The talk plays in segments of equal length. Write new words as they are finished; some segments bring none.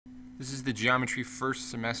This is the geometry first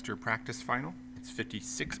semester practice final. It's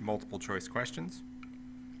 56 multiple choice questions.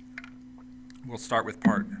 We'll start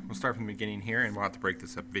from the beginning here, and we'll have to break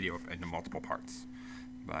this video up into multiple parts.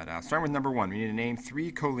 But starting with number one, we need to name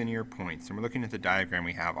 3 collinear points, and we're looking at the diagram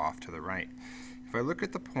we have off to the right. If I look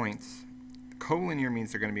at the points, collinear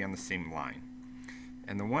means they're going to be on the same line.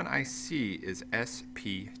 And the one I see is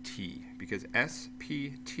SPT, because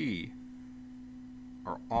SPT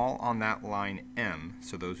are all on that line M,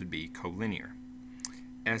 so those would be collinear.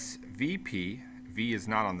 SVP, V is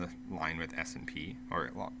not on the line with S and P, or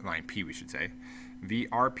line P we should say.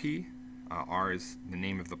 VRP, R is the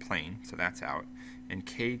name of the plane, so that's out. And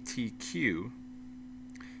KTQ,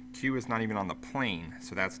 Q is not even on the plane,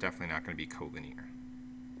 so that's definitely not going to be collinear.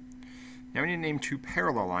 Now we need to name 2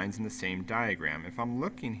 parallel lines in the same diagram. If I'm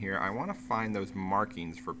looking here, I want to find those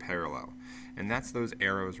markings for parallel, and that's those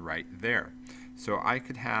arrows right there. So I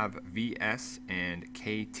could have VS and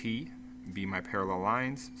KT be my parallel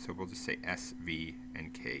lines, so we'll just say SV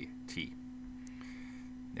and KT.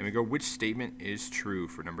 Then we go, which statement is true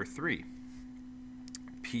for number 3?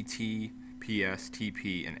 PT, PS,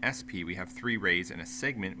 TP, and SP, we have 3 rays in a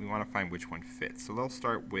segment. We want to find which one fits. So they'll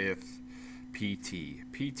start with PT.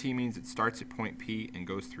 PT means it starts at point P and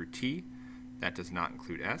goes through T. That does not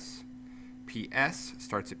include S. PS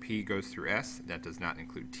starts at P, goes through S. That does not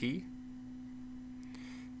include T.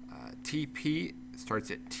 TP starts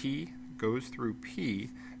at T, goes through P.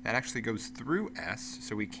 That actually goes through S,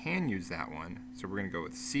 so we can use that one. So we're going to go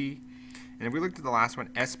with C. And if we looked at the last one,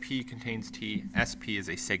 SP contains T. SP is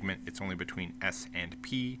a segment. It's only between S and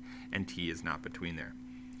P is not between there.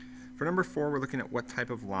 For number 4, we're looking at what type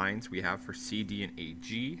of lines we have for CD and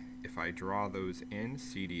AG. If I draw those in,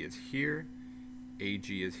 CD is here,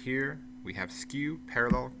 AG is here. We have skew,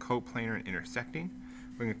 parallel, coplanar, and intersecting.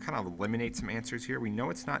 We're going to kind of eliminate some answers here. We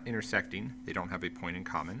know it's not intersecting. They don't have a point in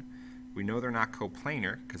common. We know they're not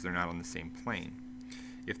coplanar because they're not on the same plane.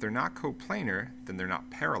 If they're not coplanar, then they're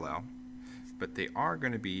not parallel, but they are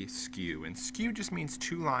going to be skew. And skew just means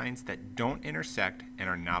 2 lines that don't intersect and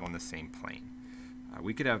are not on the same plane.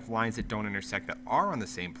 We could have lines that don't intersect that are on the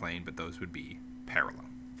same plane, but those would be parallel.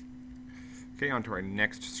 Okay, on to our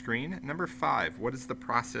next screen. Number 5, what is the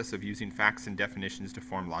process of using facts and definitions to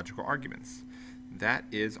form logical arguments? That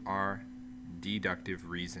is our deductive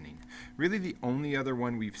reasoning. Really the only other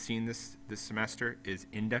one we've seen this semester is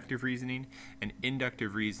inductive reasoning, and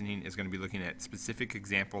inductive reasoning is going to be looking at specific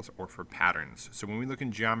examples or for patterns. So when we look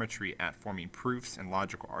in geometry at forming proofs and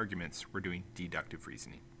logical arguments, we're doing deductive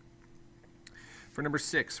reasoning. For number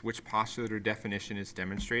 6, which postulate or definition is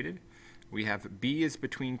demonstrated? We have B is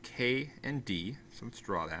between K and D, so let's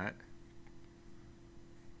draw that.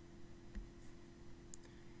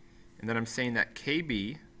 And then I'm saying that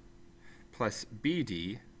KB plus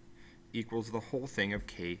BD equals the whole thing of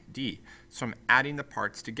KD. So I'm adding the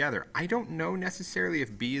parts together. I don't know necessarily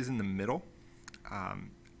if B is in the middle.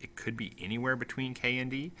 It could be anywhere between K and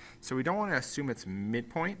D. So we don't want to assume it's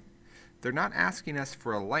midpoint. They're not asking us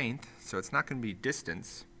for a length, so it's not going to be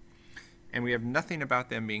distance. And we have nothing about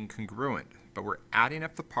them being congruent, but we're adding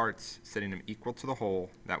up the parts, setting them equal to the whole.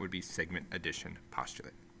 That would be segment addition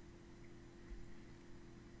postulate.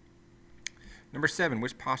 Number 7,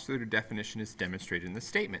 which postulate or definition is demonstrated in the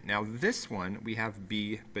statement? Now this one, we have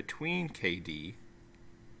B between KD.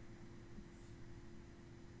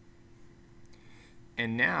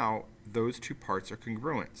 And now those 2 parts are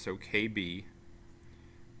congruent. So KB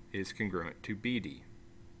is congruent to BD.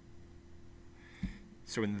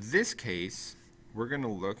 So in this case, we're going to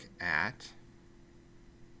look at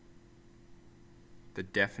the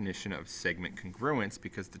definition of segment congruence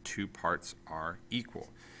because the 2 parts are equal.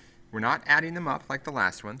 We're not adding them up like the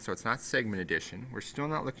last one, so it's not segment addition. We're still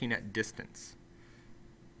not looking at distance.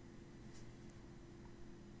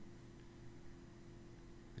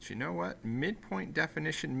 But you know what? Midpoint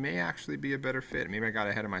definition may actually be a better fit. Maybe I got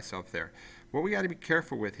ahead of myself there. What we got to be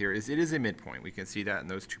careful with here is it is a midpoint. We can see that, and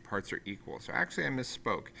those 2 parts are equal. So actually I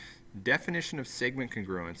misspoke. Definition of segment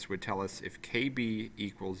congruence would tell us if KB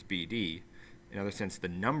equals BD, in other sense the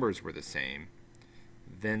numbers were the same,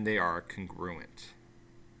 then they are congruent.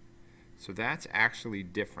 So that's actually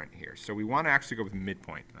different here. So we want to actually go with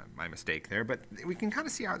midpoint. My mistake there, but we can kind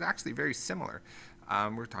of see how it's actually very similar.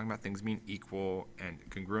 We're talking about things being equal and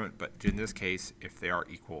congruent, but in this case, if they are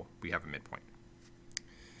equal, we have a midpoint.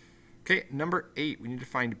 Okay, number 8, we need to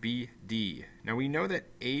find BD. Now we know that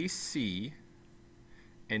AC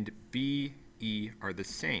and BE are the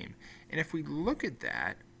same. And if we look at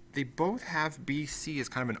that, they both have BC as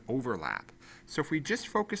kind of an overlap. So if we just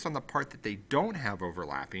focus on the part that they don't have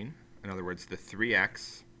overlapping, in other words, the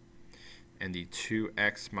 3x and the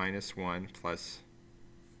 2x minus 1 plus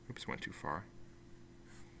Oops, went too far.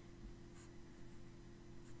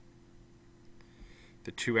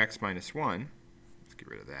 The 2x minus 1, let's get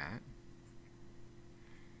rid of that.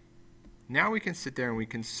 Now we can sit there and we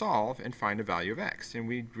can solve and find a value of x, and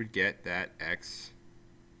we would get that x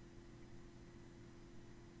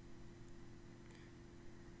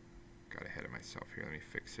got ahead of myself here. Let me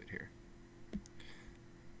fix it here.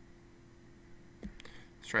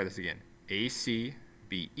 Let's try this again. AC,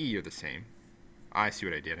 BE are the same. I see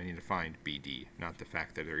what I did. I need to find BD, not the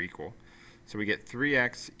fact that they're equal. So we get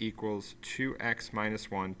 3x equals 2x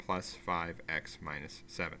minus 1 plus 5x minus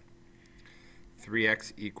 7.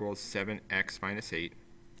 3x equals 7x minus 8.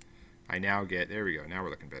 I now get, there we go, now we're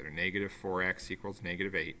looking better. Negative 4x equals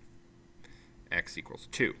negative 8. X equals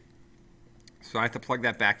 2. So I have to plug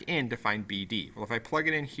that back in to find BD. Well, if I plug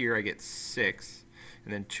it in here, I get 6.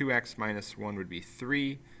 And then 2x minus 1 would be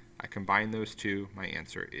 3. I combine those two. My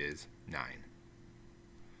answer is 9.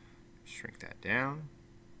 Shrink that down.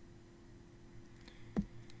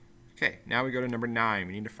 Okay, now we go to number 9.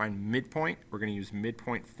 We need to find midpoint. We're going to use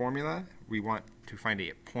midpoint formula. We want to find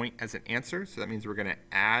a point as an answer, so that means we're going to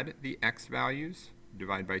add the x values,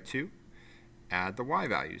 divide by 2, add the y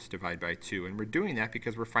values, divide by 2, and we're doing that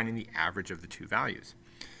because we're finding the average of the two values.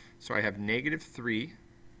 So I have negative 3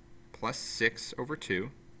 plus 6 over 2,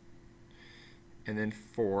 and then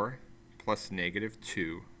 4 plus negative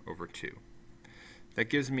 2 over 2. That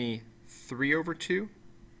gives me 3 over 2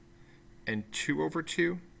 and 2 over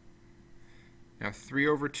 2. Now 3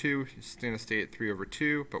 over 2 is going to stay at 3 over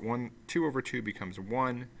 2, but 2 over 2 becomes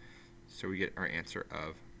 1, so we get our answer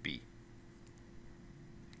of B.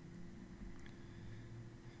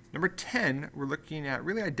 Number 10, we're looking at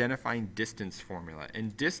really identifying distance formula.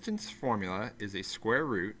 And distance formula is a square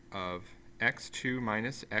root of x2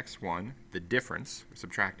 minus x1, the difference, we're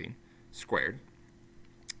subtracting, squared,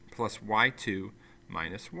 plus y2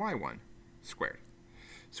 minus y1 squared.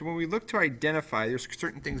 So when we look to identify, there's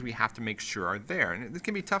certain things we have to make sure are there. And this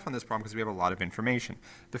can be tough on this problem because we have a lot of information.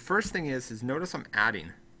 The first thing is notice I'm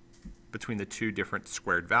adding between the two different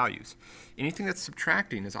squared values. Anything that's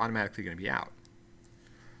subtracting is automatically going to be out.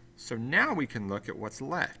 So now we can look at what's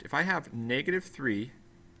left. If I have negative 3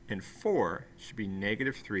 and 4, it should be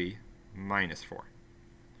negative 3 minus 4.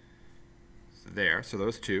 So there, so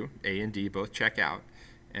those two, A and D, both check out.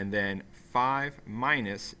 And then 5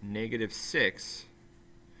 minus negative 6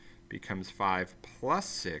 becomes 5 plus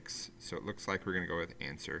 6, so it looks like we're going to go with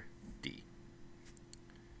answer D.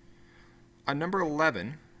 On number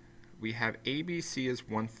 11, we have ABC as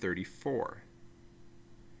 134.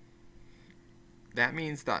 That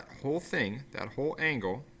means that whole thing, that whole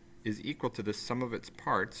angle, is equal to the sum of its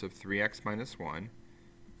parts of 3x minus 1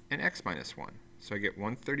 and x minus 1. So I get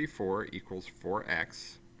 134 equals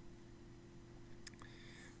 4x.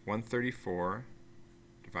 134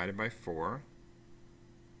 divided by 4.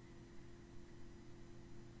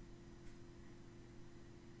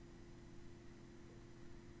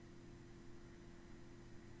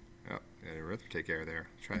 Oh, got an arithmetic error there.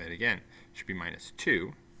 Try that again. It should be minus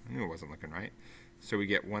 2. I knew it wasn't looking right. So we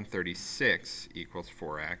get 136 equals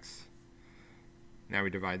 4x. Now we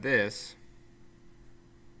divide this.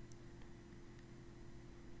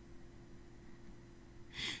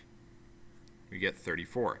 We get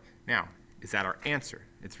 34. Now, is that our answer?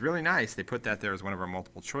 It's really nice they put that there as one of our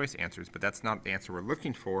multiple choice answers, but that's not the answer we're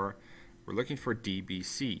looking for. We're looking for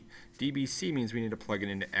DBC. DBC means we need to plug it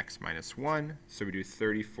into x minus 1, so we do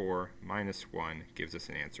 34 minus 1 gives us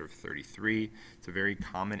an answer of 33. It's a very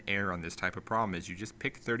common error on this type of problem is you just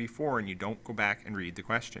pick 34 and you don't go back and read the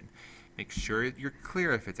question. Make sure you're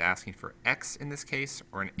clear if it's asking for x in this case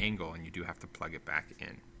or an angle, and you do have to plug it back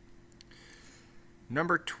in.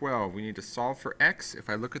 Number 12, we need to solve for x. If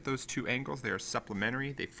I look at those two angles, they are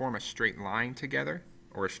supplementary. They form a straight line together,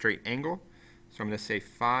 or a straight angle. So I'm going to say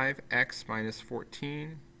 5x minus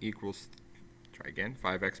 14 equals, try again,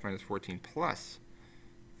 5x minus 14 plus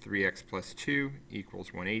 3x plus 2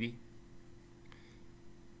 equals 180.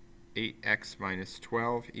 8x minus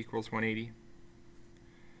 12 equals 180.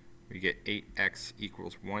 We get 8x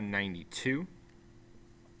equals 192.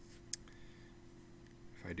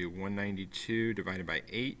 If I do 192 divided by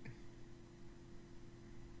 8,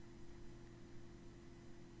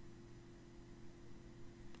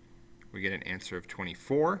 we get an answer of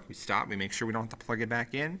 24. We stop, we make sure we don't have to plug it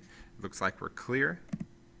back in. It looks like we're clear.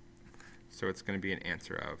 So it's going to be an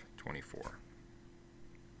answer of 24.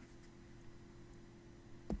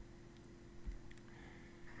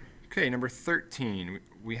 Okay, number 13.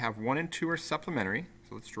 We have 1 and 2 are supplementary,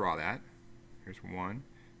 so let's draw that. Here's 1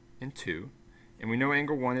 and 2. And we know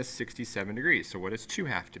angle 1 is 67 degrees, so what does 2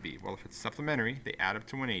 have to be? Well, if it's supplementary, they add up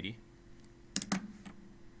to 180.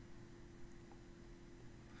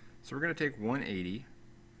 So we're going to take 180,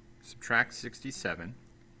 subtract 67,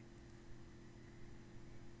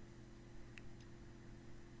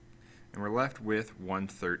 and we're left with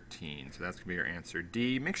 113. So that's going to be your answer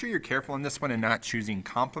D. Make sure you're careful on this one and not choosing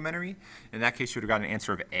complementary. In that case, you would have got an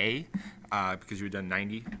answer of A because you would have done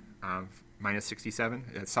 90 minus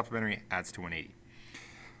 67. Supplementary adds to 180.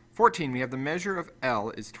 14, we have the measure of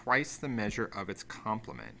L is twice the measure of its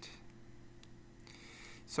complement.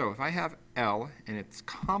 So if I have L and its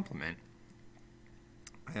complement,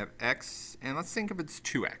 I have X, and let's think of it's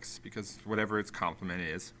 2X, because whatever its complement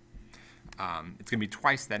is, it's going to be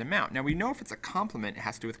twice that amount. Now we know if it's a complement, it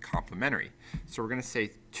has to do with complementary. So we're going to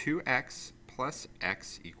say 2X plus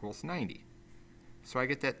X equals 90. So I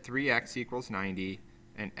get that 3X equals 90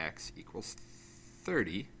 and X equals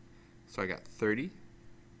 30. So I got 30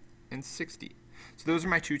 and 60. So those are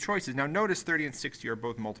my two choices. Now notice 30 and 60 are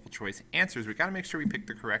both multiple choice answers. We've got to make sure we pick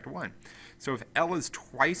the correct one. So if L is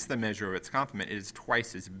twice the measure of its complement, it is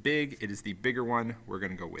twice as big. It is the bigger one. We're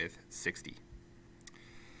going to go with 60.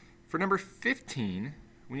 For number 15,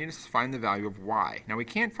 we need to find the value of y. Now we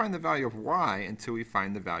can't find the value of y until we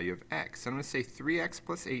find the value of x. So I'm going to say 3x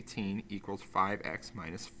plus 18 equals 5x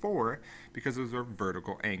minus 4 because those are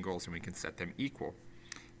vertical angles and we can set them equal.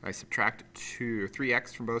 I subtract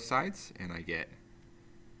 3x from both sides and I get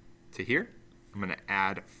to here. I'm going to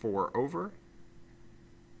add 4 over,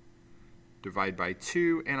 divide by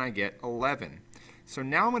 2, and I get 11. So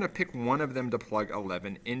now I'm going to pick one of them to plug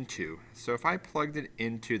 11 into. So if I plugged it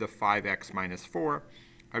into the 5x minus 4,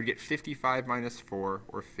 I would get 55 minus 4,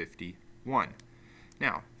 or 51.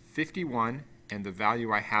 Now, 51 and the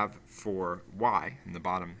value I have for y in the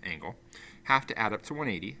bottom angle have to add up to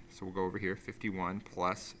 180. So we'll go over here, 51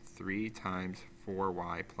 plus 3 times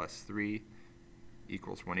 4y plus 3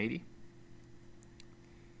 equals 180.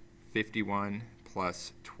 51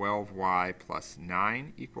 plus 12y plus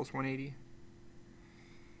 9 equals 180.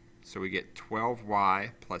 So we get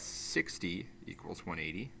 12y plus 60 equals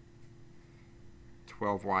 180.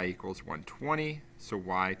 12y equals 120, so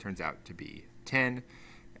y turns out to be 10.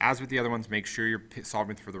 As with the other ones, make sure you're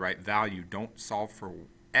solving for the right value. Don't solve for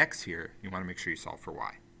x here. You want to make sure you solve for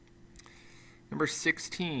y. Number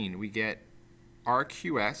 16, we get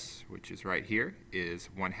RQS, which is right here, is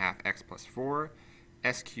 1/2 x plus 4.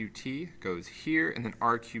 SQT goes here, and then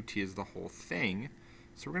RQT is the whole thing.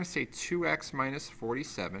 So we're going to say 2x minus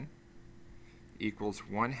 47 equals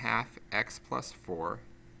 1/2 x plus 4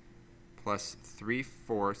 plus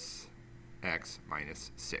 3/4 x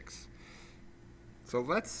minus 6. So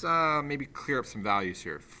let's maybe clear up some values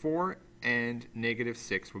here. 4 and negative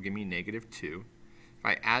 6 will give me negative 2. If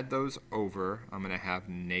I add those over, I'm going to have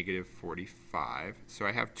negative 45. So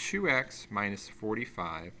I have 2x minus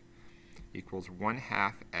 45 equals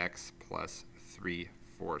 1/2 x plus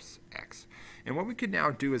 3/4 x. And what we could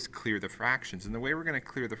now do is clear the fractions. And the way we're going to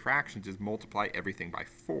clear the fractions is multiply everything by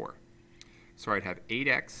 4. So I'd have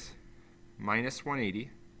 8x minus 180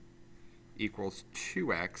 equals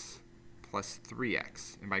 2x plus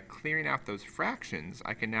 3x. And by clearing out those fractions,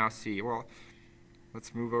 I can now see, well,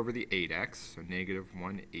 let's move over the 8x. So negative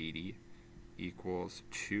 180 equals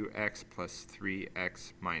 2x plus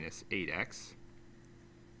 3x minus 8x.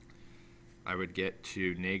 I would get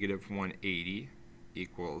to negative 180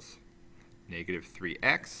 equals negative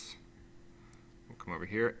 3x. We'll come over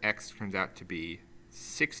here. X turns out to be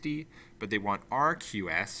 60, but they want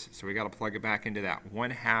RQS, so we got to plug it back into that.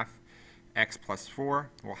 1/2 x plus 4.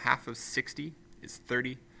 Well, half of 60 is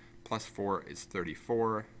 30, plus 4 is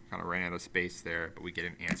 34. Kind of ran out of space there, but we get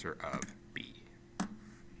an answer of B.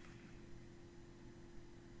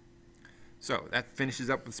 So that finishes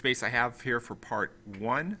up the space I have here for part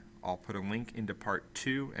 1. I'll put a link into part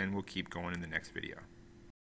 2, and we'll keep going in the next video.